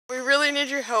We really need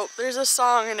your help. There's a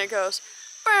song and it goes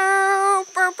bow,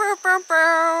 bow, bow, bow,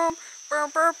 bow, bow,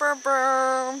 bow, bow,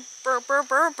 bow, bow, bow,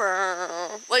 bow,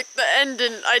 bow. Like the end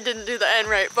I didn't do the end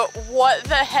right, but what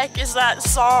the heck is that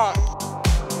song?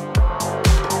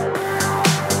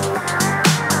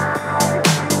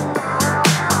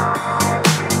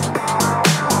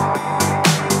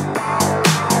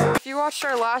 If you watched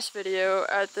our last video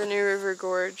at the Muir River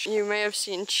Gorge, you may have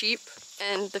seen Cheap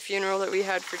and the funeral that we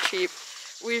had for Cheap.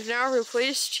 We've now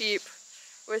replaced Cheap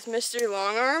with Mr.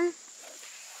 Longarm,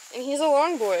 and he's a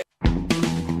long boy.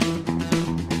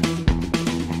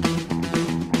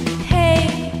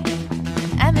 Hey,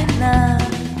 I'm in love.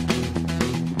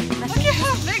 Look at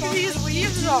how big these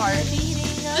leaves are.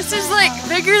 This is like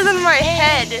bigger than my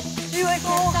head. They're like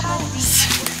whole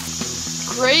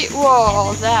house. Great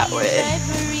Wall that way.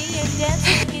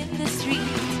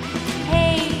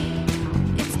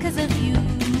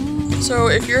 So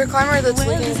if you're a climber that's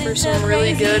looking for some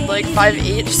really good like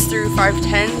 5/8s through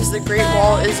 5/10s, the Great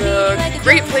Wall is a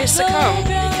great place to come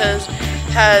because it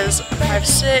has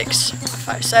 5/6,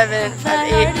 5/7,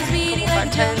 5/8, a couple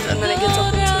 5/10s, and then it gets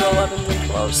up into the 11s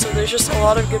and 12s. So there's just a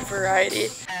lot of good variety.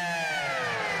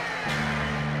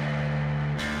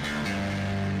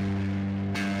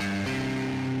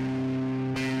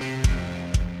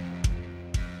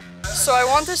 So I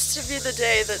want this to be the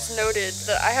day that's noted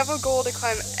that I have a goal to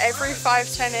climb every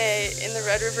 510A in the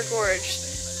Red River Gorge.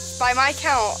 By my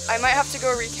count, I might have to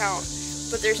go recount,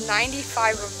 but there's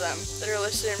 95 of them that are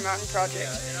listed in Mountain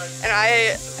Project. And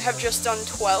I have just done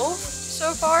 12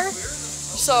 so far.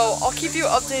 So I'll keep you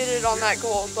updated on that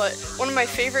goal, but one of my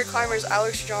favorite climbers,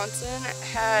 Alex Johnson,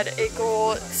 had a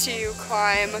goal to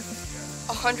climb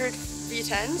 100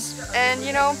 V10s, and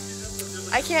you know,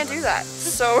 I can't do that,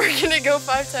 so we're gonna go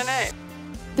 510A.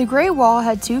 The Great Wall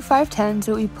had two 510s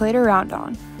that we played around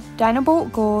on,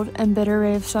 Dynabolt Gold and Bitter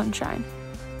Ray of Sunshine.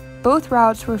 Both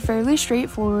routes were fairly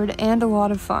straightforward and a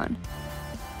lot of fun.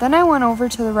 Then I went over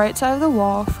to the right side of the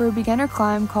wall for a beginner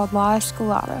climb called La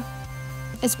Escalada.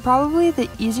 It's probably the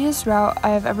easiest route I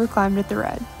have ever climbed at the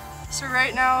Red. So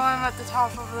right now I'm at the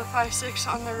top of the 5/6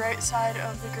 on the right side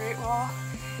of the Great Wall,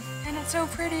 and it's so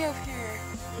pretty up here.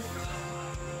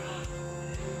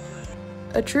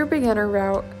 A true beginner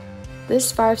route,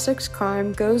 this 5/6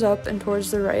 climb goes up and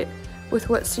towards the right, with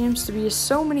what seems to be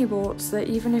so many bolts that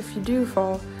even if you do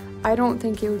fall, I don't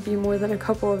think it would be more than a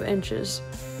couple of inches.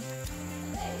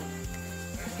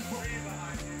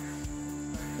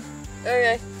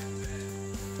 Okay.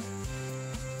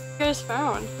 What you guys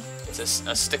found? It's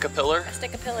a stick of pillar. A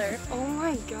stick of pillar. Oh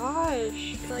my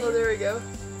gosh. Oh, there we go.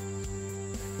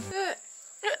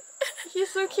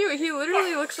 He's so cute. He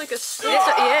literally looks like a stick.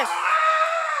 Yes.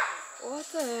 What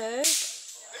the heck?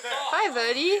 Hi,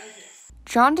 buddy.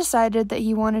 John decided that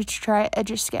he wanted to try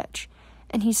Edge-a-Sketch,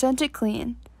 and he sent it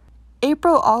clean.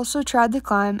 April also tried the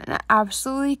climb and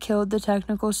absolutely killed the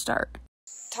technical start.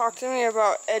 Talk to me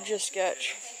about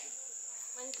Edge-a-Sketch.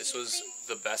 This was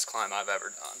the best climb I've ever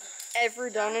done. Ever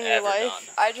done in your life?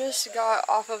 I just got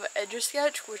off of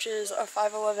Edge-a-Sketch, which is a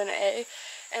 511A,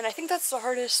 and I think that's the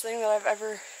hardest thing that I've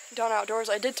ever done outdoors.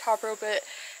 I did top rope it,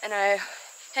 and I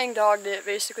hang dogged it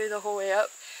basically the whole way up.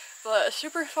 But a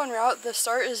super fun route. The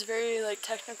start is very like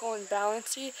technical and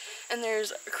balancy, and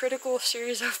there's a critical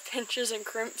series of pinches and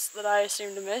crimps that I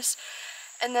seem to miss.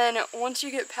 And then once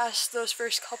you get past those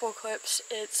first couple clips,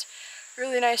 it's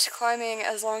really nice climbing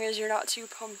as long as you're not too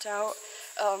pumped out.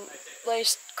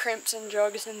 Nice crimps and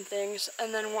jugs and things.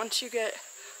 And then once you get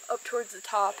up towards the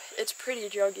top, it's pretty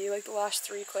juggy, like the last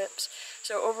 3 clips.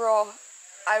 So overall,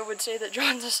 I would say that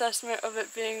John's assessment of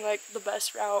it being like the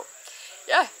best route,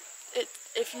 yeah,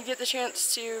 if you get the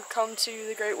chance to come to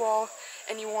the Great Wall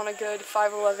and you want a good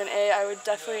 511A, I would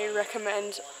definitely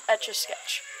recommend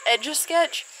Edge-a-Sketch.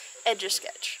 Edge-a-Sketch?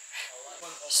 Edge-a-Sketch.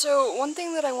 So one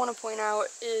thing that I want to point out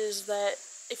is that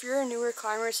if you're a newer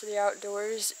climber to the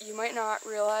outdoors, you might not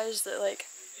realize that like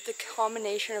the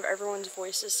combination of everyone's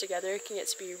voices together can get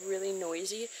to be really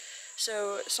noisy.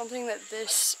 So something that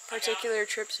this particular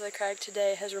trip to the crag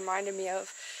today has reminded me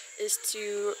of is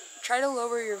to try to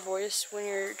lower your voice when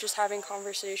you're just having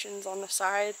conversations on the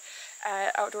side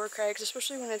at outdoor crags,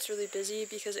 especially when it's really busy,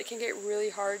 because it can get really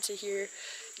hard to hear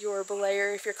your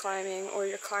belayer if you're climbing or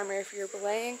your climber if you're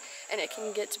belaying, and it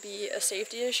can get to be a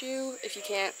safety issue if you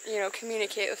can't, you know,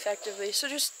 communicate effectively. So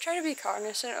just try to be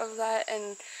cognizant of that.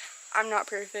 And I'm not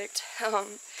perfect.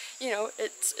 You know,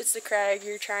 it's the crag.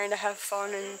 You're trying to have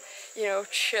fun and, you know,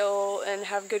 chill and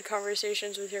have good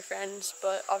conversations with your friends,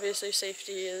 but obviously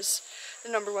safety is the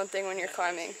 #1 thing when you're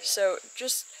climbing. So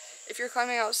just, if you're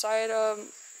climbing outside,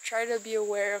 try to be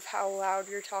aware of how loud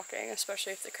you're talking,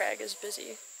 especially if the crag is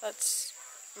busy. That's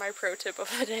my pro tip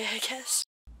of the day, I guess.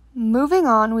 Moving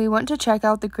on, we went to check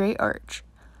out the Great Arch.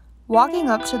 Walking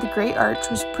up to the Great Arch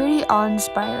was pretty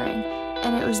awe-inspiring,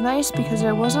 and it was nice because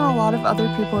there wasn't a lot of other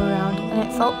people around, and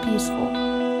it felt peaceful.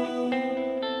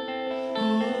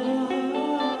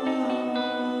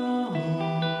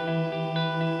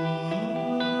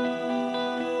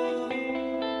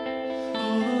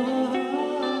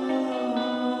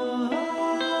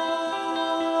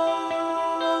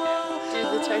 Dude,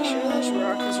 the texture of this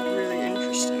rock is really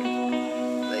interesting.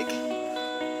 Like,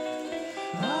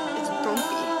 it's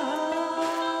bumpy.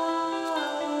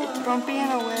 It's bumpy in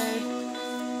a way.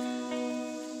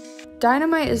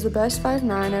 Dynamite is the best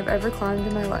 5'9" I've ever climbed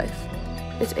in my life.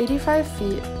 It's 85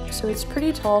 feet, so it's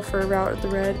pretty tall for a route at the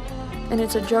Red, and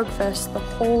it's a jug fest the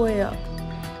whole way up.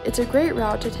 It's a great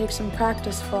route to take some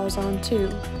practice falls on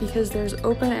too, because there's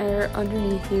open air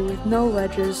underneath you with no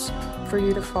ledges for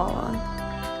you to fall on.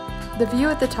 The view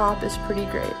at the top is pretty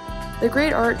great. The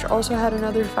Great Arch also had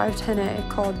another 510A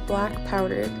called Black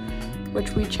Powder,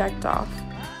 which we checked off.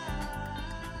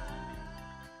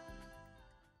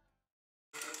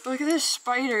 Look at this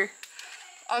spider.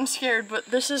 I'm scared, but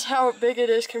this is how big it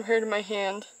is compared to my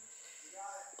hand.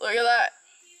 Look at that.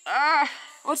 Ah!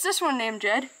 What's this one named,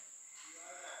 Jed?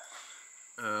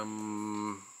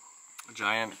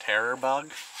 Giant terror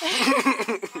bug.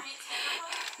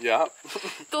 Yeah.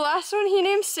 The last one he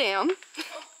named Sam.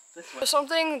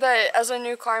 Something that, as a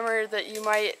new climber, that you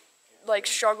might like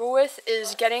struggle with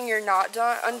is getting your knot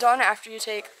undone after you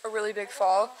take a really big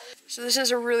fall. So this is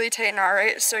a really tight knot,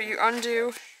 right? So you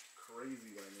undo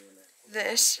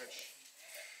this,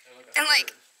 and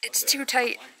like it's too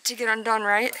tight to get undone,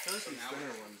 right?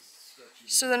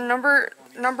 So the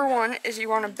number one is you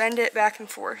want to bend it back and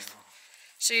forth.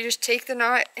 So you just take the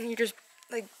knot and you just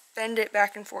like bend it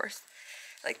back and forth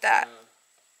like that.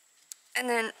 And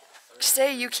then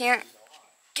say you can't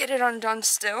get it undone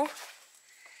still,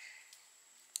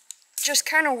 just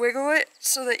kind of wiggle it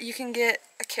so that you can get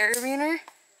a carabiner.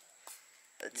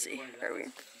 Let's see, are we?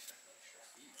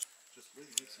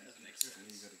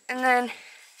 And then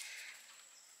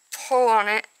pull on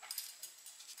it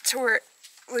to where it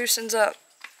loosens up.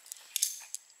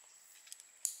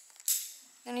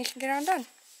 Then you can get it undone.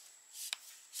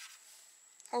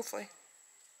 Hopefully.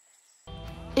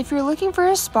 If you're looking for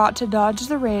a spot to dodge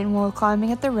the rain while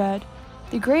climbing at the Red,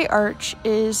 the Great Arch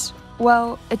is,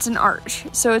 well, it's an arch,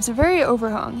 so it's very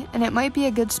overhung, and it might be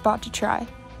a good spot to try.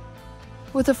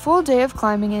 With a full day of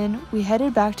climbing in, we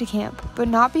headed back to camp, but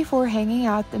not before hanging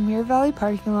out at the Muir Valley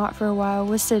parking lot for a while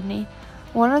with Sydney,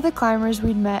 one of the climbers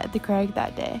we'd met at the crag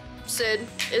that day. Sid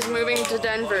is moving to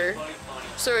Denver,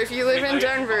 so if you live in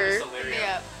Denver,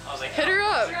 hit her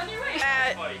up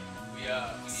at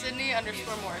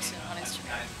Sydney_Morrison on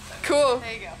Instagram. Cool.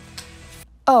 There you go.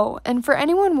 Oh, and for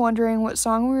anyone wondering what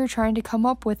song we were trying to come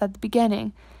up with at the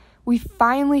beginning, we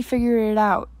finally figured it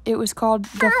out. It was called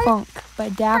The Funk by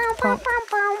Daft Punk.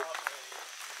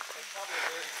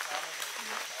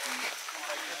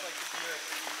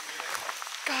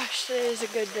 Gosh, today is a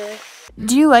good day.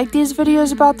 Do you like these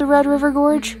videos about the Red River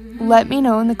Gorge? Let me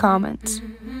know in the comments.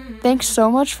 Thanks so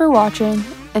much for watching,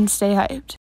 and stay hyped.